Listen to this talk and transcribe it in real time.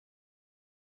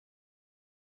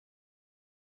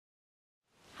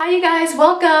Hi you guys,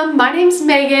 welcome. My name's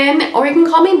Megan, or you can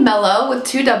call me Mello with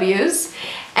 2 W's.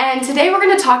 And today we're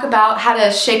going to talk about how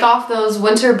to shake off those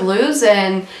winter blues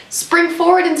and spring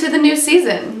forward into the new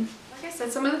season. Like I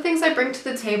said, some of the things I bring to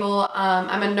the table,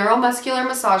 I'm a neuromuscular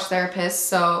massage therapist,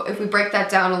 so if we break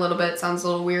that down a little bit, it sounds a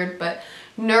little weird, but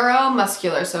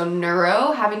neuromuscular, so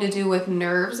neuro having to do with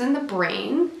nerves in the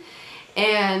brain,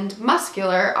 and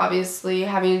muscular obviously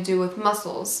having to do with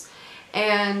muscles.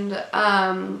 And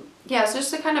yeah, so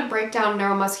just to kind of break down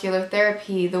neuromuscular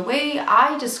therapy, the way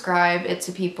I describe it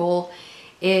to people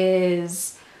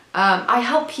is I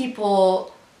help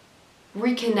people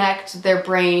reconnect their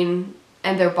brain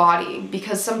and their body,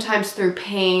 because sometimes through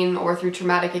pain or through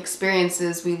traumatic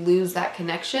experiences we lose that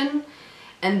connection,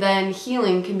 and then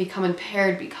healing can become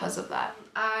impaired because of that.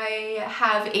 I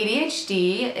have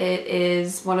ADHD. It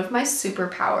is one of my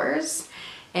superpowers.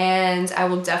 And I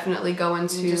will definitely go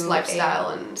into just lifestyle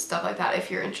and stuff like that if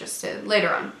you're interested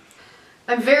later on.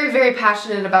 I'm very, very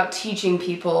passionate about teaching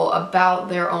people about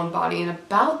their own body and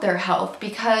about their health,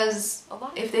 because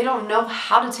if they don't know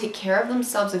how to take care of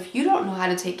themselves, if you don't know how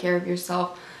to take care of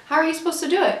yourself, how are you supposed to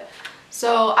do it?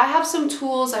 So I have some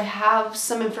tools, I have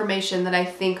some information that I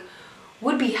think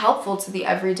would be helpful to the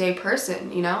everyday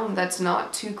person, you know, that's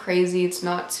not too crazy, it's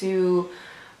not too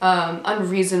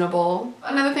unreasonable.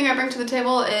 Another thing I bring to the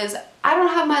table is I don't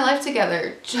have my life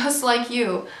together, just like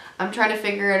you. I'm trying to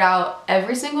figure it out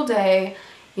every single day.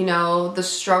 You know, the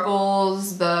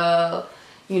struggles, the,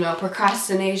 you know,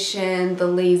 procrastination, the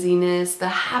laziness, the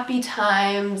happy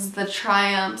times, the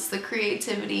triumphs, the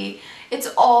creativity.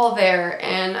 It's all there,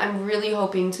 and I'm really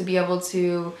hoping to be able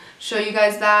to show you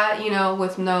guys that, you know,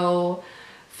 with no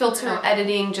filter, no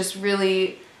editing, just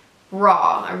really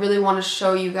raw. I really want to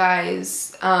show you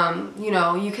guys, you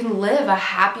know, you can live a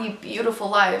happy, beautiful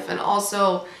life and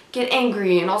also get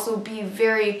angry and also be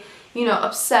very, you know,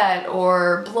 upset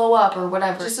or blow up or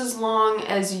whatever. Just as long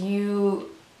as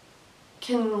you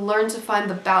can learn to find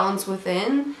the balance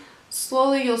within,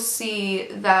 slowly you'll see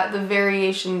that the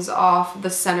variations off the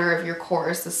center of your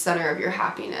course, the center of your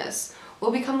happiness,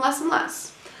 will become less and less.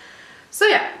 So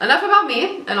yeah, enough about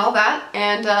me and all that,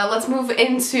 and let's move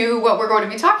into what we're going to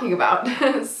be talking about.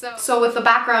 So with the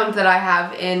background that I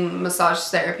have in massage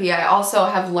therapy, I also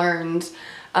have learned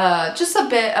just a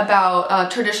bit about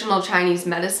traditional Chinese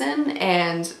medicine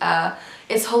and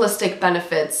its holistic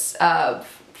benefits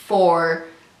for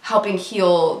helping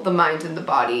heal the mind and the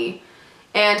body,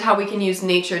 and how we can use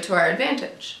nature to our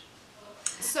advantage.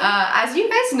 So as you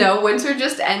guys know, winter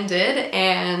just ended,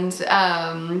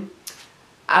 and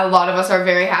a lot of us are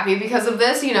very happy because of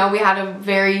this. You know, we had a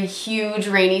very huge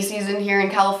rainy season here in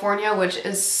California, which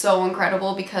is so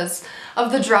incredible because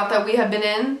of the drought that we have been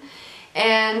in.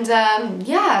 And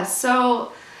yeah,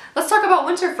 so let's talk about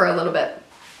winter for a little bit.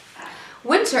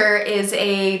 Winter is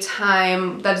a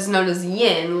time that is known as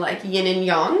yin, like yin and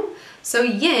yang. So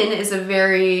yin is a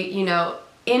very, you know,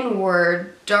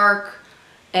 inward, darker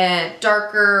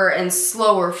and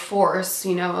slower force,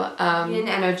 you know, yin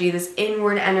energy, this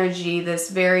inward energy, this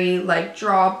very like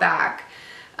draw back.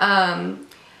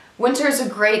 Winter is a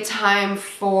great time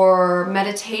for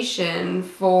meditation,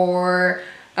 for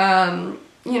you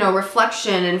know,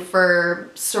 reflection, and for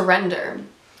surrender.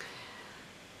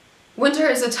 Winter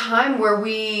is a time where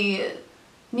we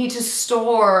need to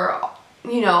store,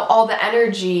 you know, all the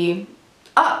energy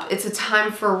up. It's a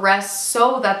time for rest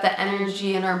so that the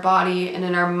energy in our body and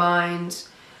in our mind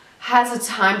has a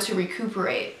time to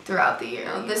recuperate throughout the year. You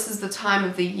know, this is the time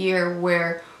of the year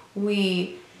where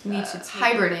we need to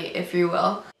hibernate, if you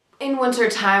will. In winter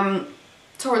time,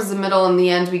 towards the middle and the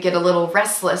end, we get a little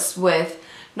restless with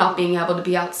not being able to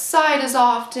be outside as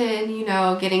often, you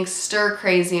know, getting stir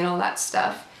crazy and all that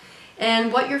stuff.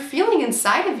 And what you're feeling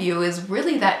inside of you is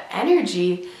really that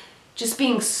energy just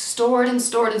being stored and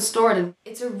stored and stored. And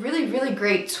it's a really, really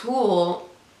great tool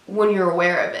when you're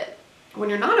aware of it. When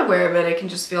you're not aware of it, it can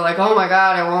just feel like, oh my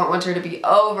God, I want winter to be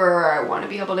over, or I want to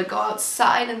be able to go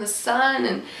outside in the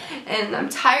sun, and I'm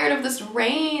tired of this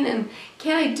rain, and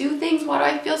can't I do things? Why do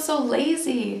I feel so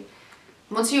lazy?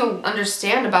 Once you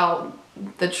understand about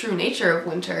the true nature of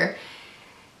winter,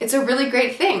 it's a really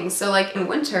great thing. So like in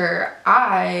winter,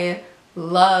 I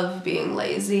love being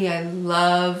lazy. I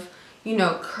love, you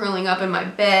know, curling up in my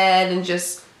bed and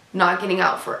just not getting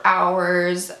out for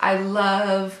hours. I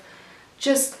love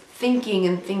just thinking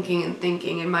and thinking and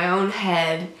thinking in my own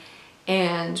head,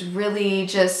 and really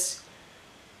just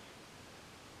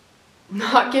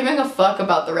not giving a fuck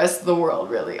about the rest of the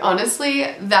world, really. Honestly,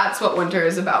 that's what winter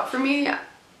is about for me.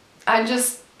 I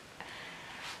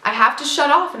have to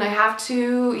shut off, and I have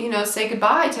to, you know, say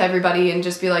goodbye to everybody and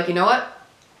just be like, you know what?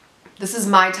 This is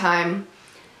my time.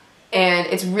 And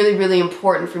it's really, really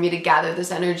important for me to gather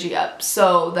this energy up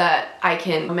so that I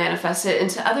can manifest it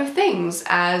into other things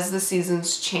as the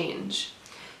seasons change.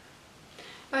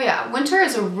 Oh yeah, winter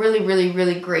is a really, really,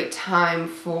 really great time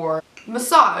for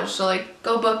massage. So like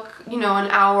go book, you know, an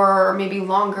hour or maybe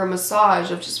longer massage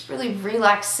of just really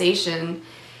relaxation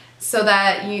so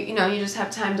that you know, you just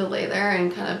have time to lay there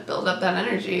and kind of build up that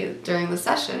energy during the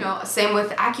session. You know, same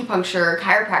with acupuncture or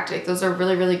chiropractic. Those are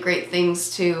really, really great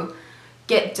things to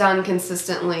get done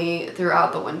consistently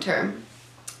throughout the winter.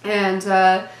 And,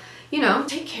 you know,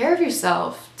 take care of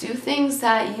yourself. Do things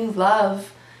that you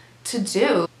love to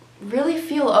do. Really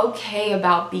feel okay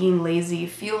about being lazy.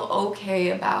 Feel okay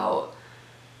about,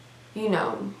 you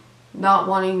know, not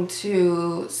wanting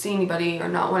to see anybody or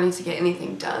not wanting to get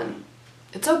anything done.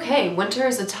 It's okay. Winter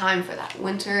is a time for that.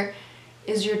 Winter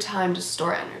is your time to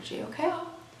store energy, okay?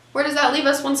 Where does that leave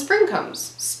us when spring comes?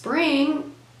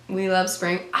 Spring, we love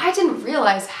spring. I didn't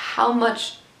realize how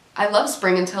much I love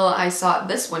spring until I saw it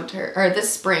this winter, or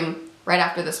this spring, right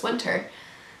after this winter,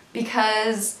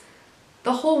 because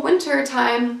the whole winter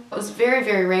time was very,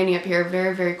 very rainy up here,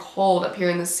 very, very cold up here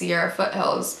in the Sierra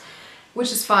foothills,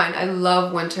 which is fine. I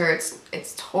love winter.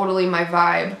 It's totally my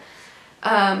vibe.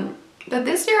 But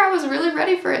this year I was really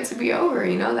ready for it to be over,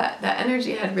 you know, that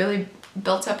energy had really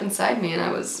built up inside me and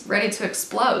I was ready to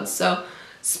explode. So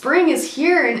spring is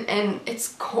here and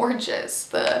it's gorgeous.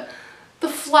 The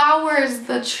flowers,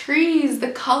 the trees, the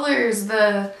colors,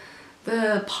 the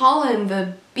pollen,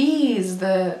 the bees,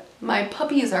 my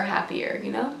puppies are happier,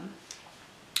 you know?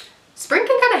 Spring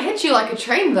can kind of hit you like a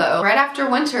train though. Right after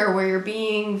winter where you're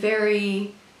being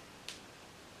very,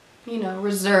 you know,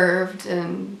 reserved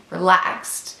and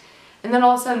relaxed. And then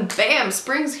all of a sudden, bam,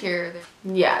 spring's here.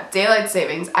 Yeah, daylight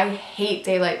savings. I hate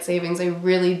daylight savings, I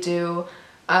really do.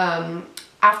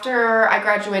 After I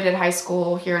graduated high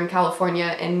school here in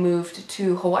California and moved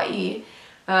to Hawaii,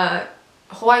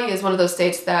 Hawaii is one of those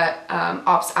states that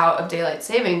opts out of daylight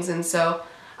savings, and so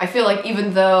I feel like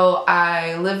even though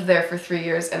I lived there for 3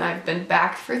 years and I've been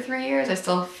back for 3 years, I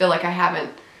still feel like I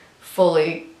haven't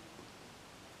fully,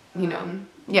 you know,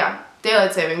 yeah,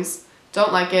 daylight savings.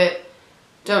 Don't like it.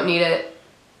 Don't need it,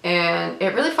 and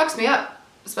it really fucks me up,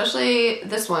 especially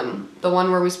this one, the one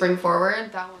where we spring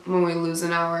forward, that one when we lose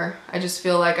an hour. I just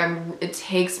feel like it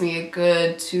takes me a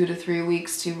good 2 to 3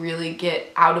 weeks to really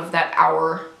get out of that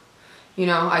hour. You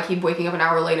know, I keep waking up an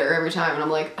hour later every time and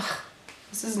I'm like, ugh,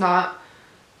 this is not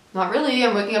really,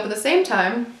 I'm waking up at the same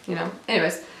time, you know.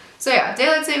 Anyways, so yeah,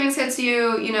 daylight savings hits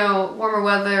you, you know, warmer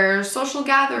weather, social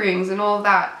gatherings and all of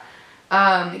that.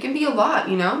 It can be a lot,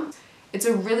 you know. It's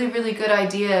a really, really good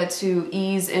idea to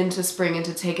ease into spring and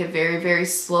to take it very, very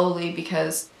slowly,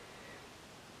 because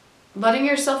letting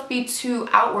yourself be too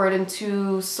outward and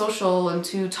too social and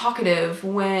too talkative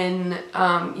when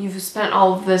you've spent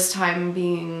all of this time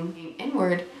being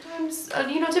inward, sometimes,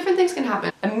 you know, different things can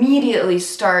happen. Immediately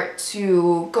start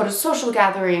to go to social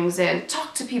gatherings and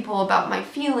talk to people about my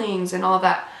feelings and all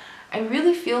that. I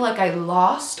really feel like I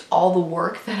lost all the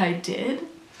work that I did.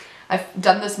 I've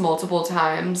done this multiple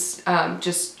times,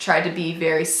 just tried to be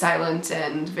very silent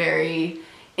and very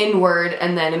inward,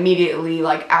 and then immediately,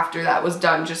 like, after that was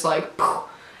done, just like, poof,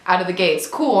 out of the gates,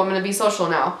 cool, I'm gonna be social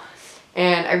now.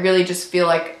 And I really just feel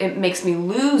like it makes me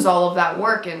lose all of that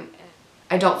work, and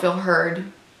I don't feel heard,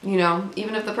 you know?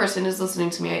 Even if the person is listening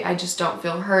to me, I just don't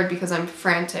feel heard because I'm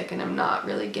frantic and I'm not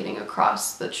really getting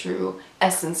across the true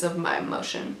essence of my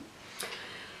emotion.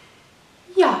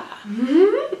 Yeah.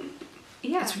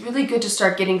 Yeah, it's really good to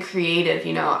start getting creative,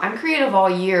 you know. I'm creative all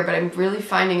year, but I'm really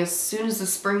finding as soon as the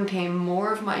spring came,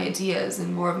 more of my ideas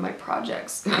and more of my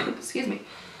projects, excuse me,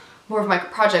 more of my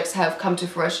projects have come to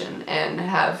fruition and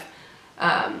have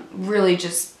really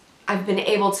just, I've been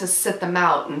able to sit them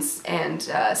out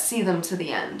and see them to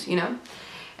the end, you know.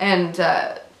 And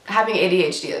having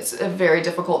ADHD, it's a very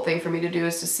difficult thing for me to do,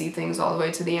 is to see things all the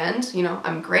way to the end. You know,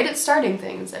 I'm great at starting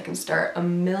things. I can start a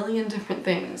million different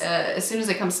things. As soon as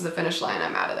it comes to the finish line,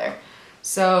 I'm out of there.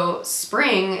 So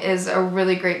spring is a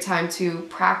really great time to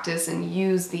practice and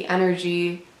use the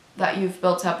energy that you've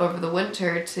built up over the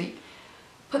winter to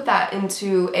put that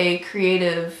into a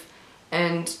creative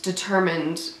and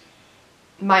determined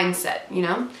mindset, you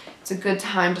know? It's a good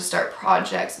time to start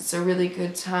projects. It's a really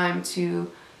good time to,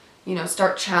 you know,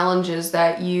 start challenges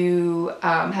that you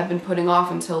have been putting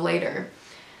off until later.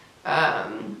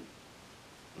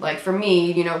 Like for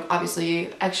me, you know,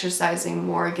 obviously exercising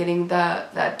more, getting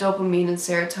that dopamine and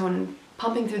serotonin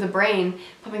pumping through the brain,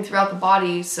 pumping throughout the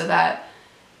body, so that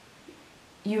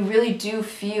you really do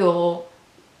feel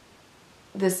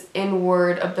this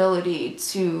inward ability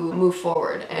to move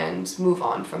forward and move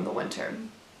on from the winter.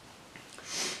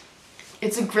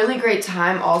 It's a really great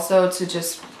time also to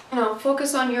just, you know,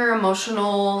 focus on your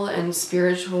emotional and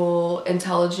spiritual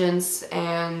intelligence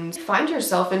and find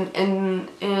yourself in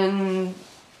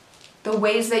the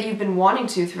ways that you've been wanting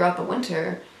to throughout the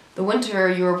winter. The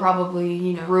winter, you were probably,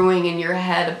 you know, brewing in your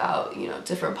head about, you know,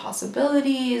 different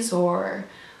possibilities or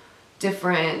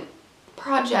different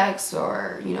projects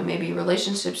or, you know, maybe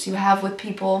relationships you have with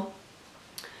people.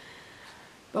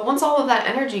 But once all of that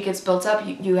energy gets built up,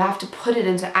 you have to put it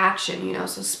into action, you know.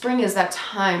 So spring is that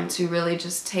time to really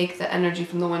just take the energy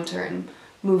from the winter and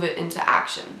move it into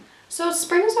action. So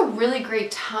spring is a really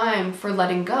great time for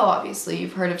letting go, obviously.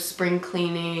 You've heard of spring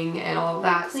cleaning and all of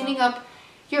that. Cleaning up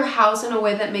your house in a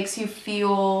way that makes you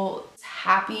feel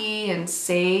happy and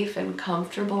safe and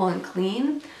comfortable and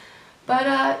clean.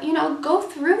 But, you know, go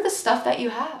through the stuff that you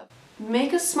have.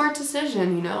 Make a smart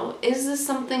decision, you know. Is this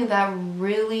something that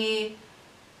really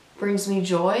brings me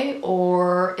joy,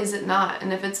 or is it not?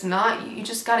 And if it's not, you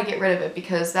just got to get rid of it,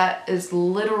 because that is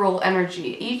literal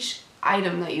energy. Each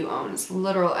item that you own is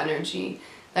literal energy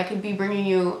that could be bringing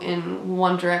you in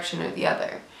one direction or the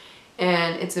other.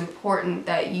 And it's important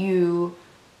that you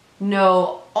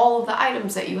know all of the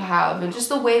items that you have and just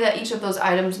the way that each of those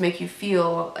items make you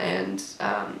feel. And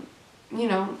you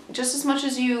know, just as much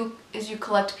as you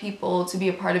collect people to be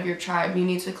a part of your tribe, you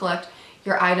need to collect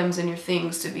your items and your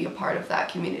things to be a part of that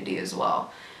community as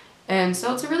well. And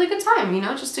so it's a really good time, you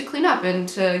know, just to clean up and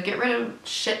to get rid of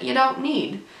shit you don't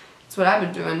need. That's what I've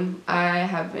been doing. I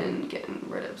have been getting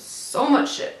rid of so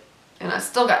much shit, and I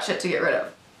still got shit to get rid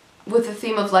of. With the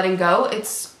theme of letting go,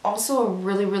 it's also a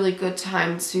really, really good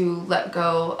time to let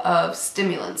go of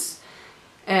stimulants.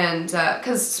 And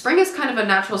because spring is kind of a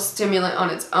natural stimulant on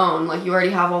its own. Like, you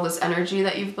already have all this energy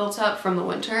that you've built up from the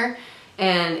winter,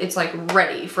 and it's like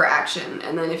ready for action.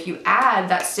 And then if you add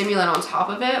that stimulant on top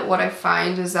of it, what I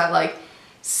find is that, like,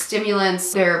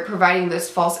 stimulants, they're providing this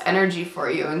false energy for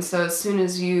you. And so as soon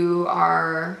as you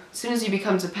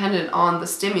become dependent on the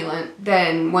stimulant,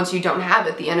 then once you don't have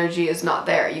it, the energy is not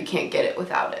there. You can't get it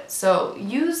without it. So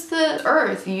use the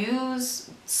earth, use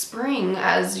spring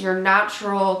as your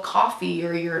natural coffee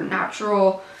or your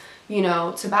natural, you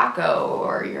know, tobacco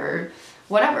or your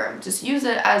whatever. Just use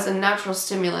it as a natural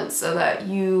stimulant so that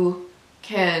you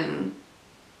can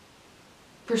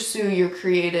pursue your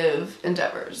creative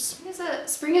endeavors.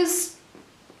 Spring is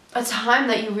a time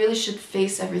that you really should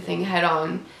face everything head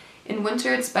on. In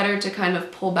winter, it's better to kind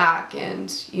of pull back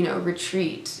and, you know,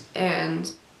 retreat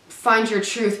and find your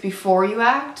truth before you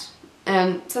act.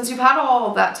 And since you've had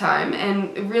all that time,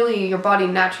 and really your body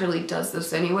naturally does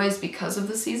this anyways because of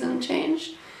the season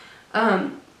change,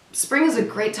 spring is a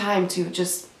great time to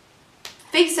just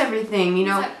face everything, you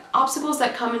know, obstacles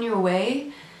that come in your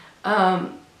way.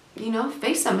 You know,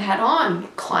 face them head on,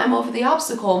 climb over the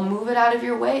obstacle, move it out of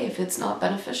your way if it's not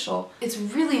beneficial. It's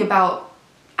really about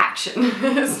action.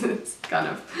 It's kind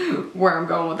of where I'm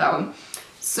going with that one.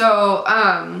 So,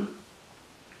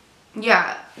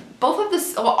 yeah,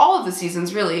 all of the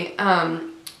seasons really,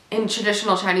 in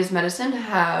traditional Chinese medicine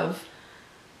have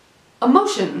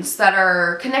emotions that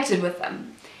are connected with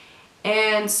them.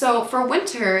 And so for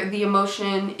winter, the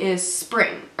emotion is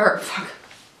spring, the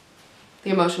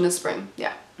emotion is spring,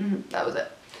 yeah. That was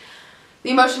it. The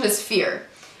emotion is fear.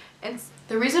 And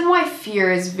the reason why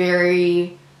fear is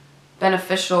very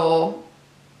beneficial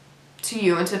to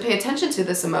you and to pay attention to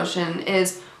this emotion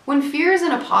is when fear is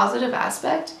in a positive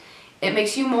aspect, it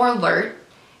makes you more alert.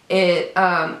 It,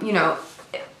 you know,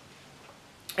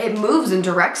 it moves and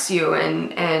directs you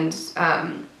and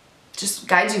just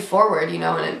guides you forward, you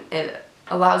know, and it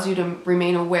allows you to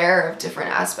remain aware of different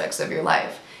aspects of your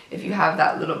life if you have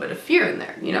that little bit of fear in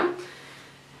there, you know.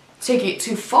 Take it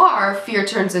too far, fear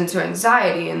turns into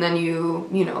anxiety, and then you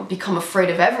know, become afraid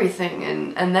of everything,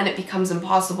 and then it becomes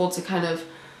impossible to kind of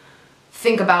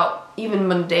think about even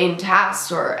mundane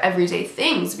tasks or everyday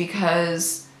things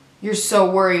because you're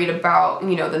so worried about,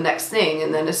 you know, the next thing.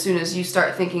 And then as soon as you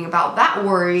start thinking about that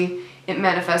worry, it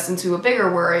manifests into a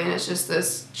bigger worry, and it's just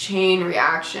this chain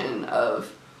reaction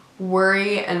of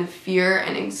worry and fear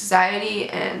and anxiety,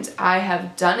 and I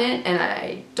have done it and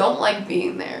I don't like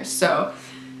being there. So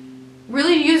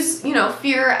really use, you know,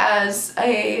 fear as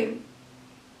a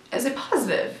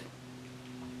positive.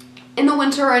 In the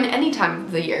winter or in any time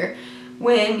of the year,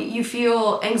 when you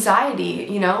feel anxiety,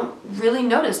 you know, really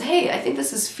notice, hey, I think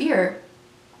this is fear.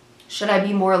 Should I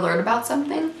be more alert about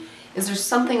something? Is there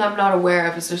something I'm not aware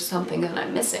of? Is there something that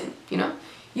I'm missing? You know,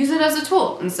 use it as a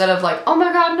tool instead of like, oh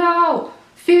my God, no,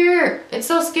 fear, it's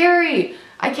so scary,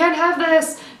 I can't have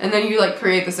this. And then you like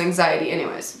create this anxiety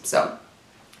anyways. So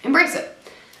embrace it.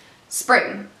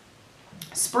 Spring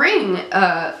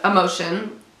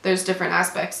emotion there's different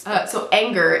aspects. So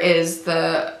anger is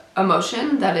the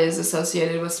emotion that is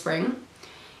associated with spring.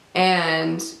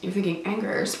 And you're thinking,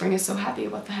 anger, spring is so happy,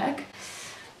 what the heck?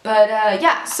 But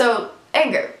yeah, so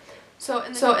anger.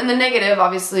 So in the negative,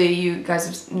 obviously you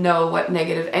guys know what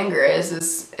negative anger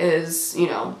is, you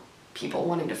know, people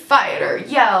wanting to fight or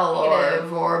yell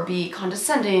or be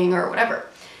condescending or whatever.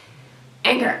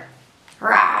 Anger.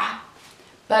 Rah.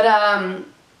 But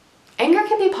anger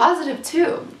can be positive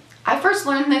too. I first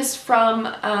learned this from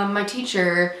my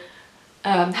teacher,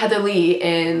 Heather Lee,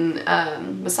 in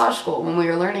massage school when we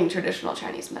were learning traditional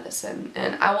Chinese medicine.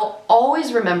 And I will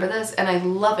always remember this, and I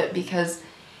love it because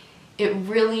it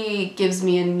really gives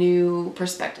me a new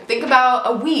perspective. Think about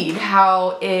a weed,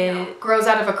 how it grows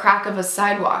out of a crack of a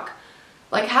sidewalk.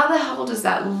 Like, how the hell does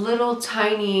that little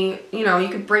tiny, you know, you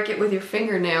could break it with your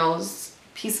fingernails,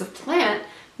 piece of plant,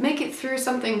 make it through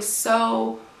something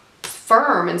so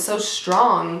firm and so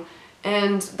strong?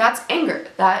 And that's anger.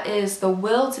 That is the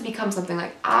will to become something.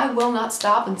 Like, I will not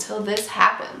stop until this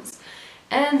happens.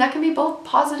 And that can be both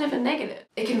positive and negative.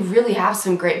 It can really have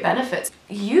some great benefits.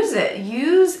 Use it.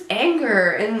 Use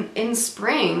anger in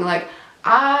spring. Like,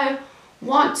 I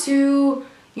want to,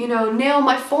 you know, nail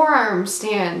my forearm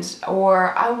stand,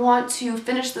 or I want to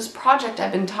finish this project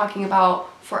I've been talking about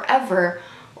forever,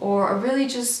 or I really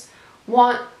just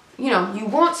want, you know, you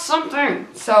want something.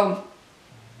 So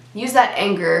use that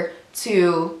anger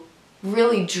to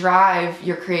really drive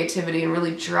your creativity and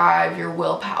really drive your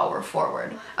willpower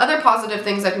forward. Other positive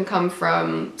things that can come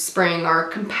from spring are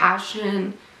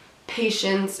compassion,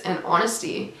 patience, and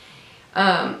honesty.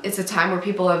 It's a time where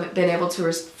people have been able to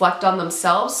reflect on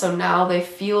themselves, so now they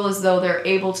feel as though they're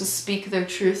able to speak their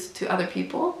truth to other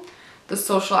people. The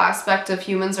social aspect of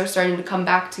humans are starting to come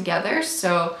back together,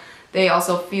 so they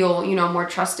also feel, you know, more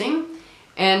trusting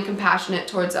and compassionate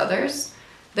towards others.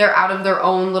 They're out of their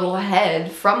own little head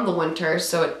from the winter,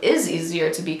 so it is easier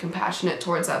to be compassionate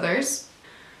towards others.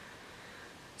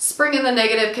 Spring in the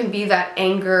negative can be that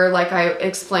anger, like I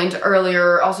explained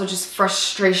earlier, also just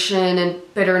frustration and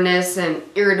bitterness and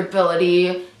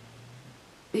irritability.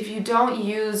 If you don't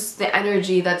use the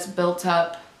energy that's built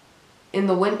up in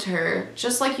the winter,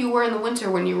 just like you were in the winter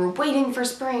when you were waiting for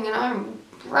spring and I'm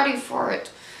ready for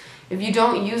it, if you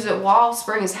don't use it while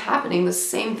spring is happening, the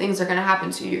same things are going to happen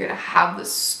to you. You're going to have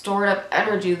this stored up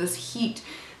energy, this heat,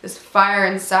 this fire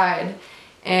inside,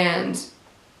 and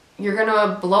you're going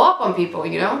to blow up on people,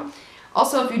 you know?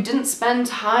 Also, if you didn't spend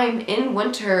time in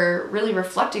winter really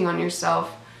reflecting on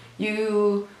yourself,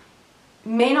 you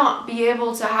may not be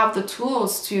able to have the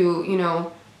tools to, you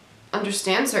know,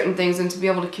 understand certain things and to be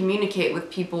able to communicate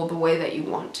with people the way that you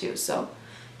want to. So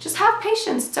just have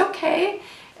patience. It's okay.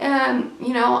 And,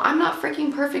 you know, I'm not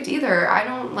freaking perfect either. I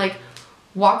don't, like,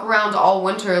 walk around all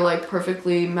winter, like,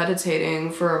 perfectly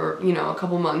meditating for, you know, a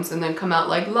couple months and then come out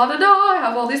like, la-da-da, I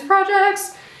have all these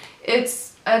projects.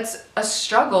 It's a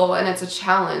struggle and it's a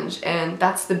challenge, and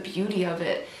that's the beauty of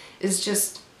it, is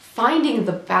just finding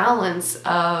the balance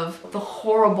of the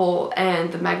horrible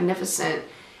and the magnificent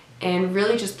and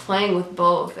really just playing with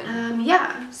both.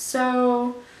 Yeah,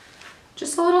 so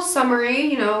just a little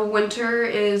summary, you know, winter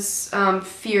is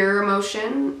fear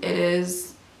emotion, it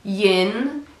is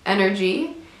yin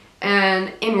energy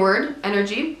and inward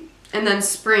energy, and then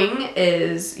spring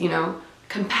is, you know,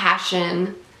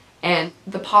 compassion and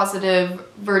the positive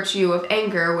virtue of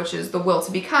anger, which is the will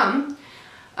to become.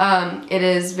 It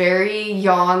is very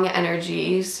yang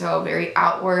energy, so very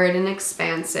outward and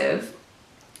expansive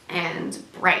and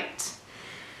bright.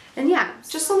 And yeah,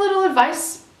 just a little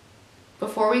advice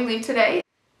before we leave today.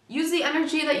 Use the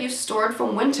energy that you stored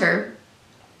from winter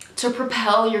to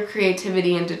propel your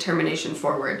creativity and determination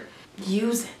forward.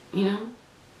 Use it, you know?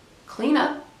 Clean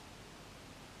up,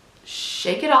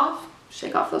 shake it off,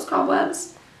 shake off those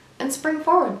cobwebs, and spring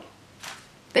forward.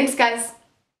 Thanks, guys.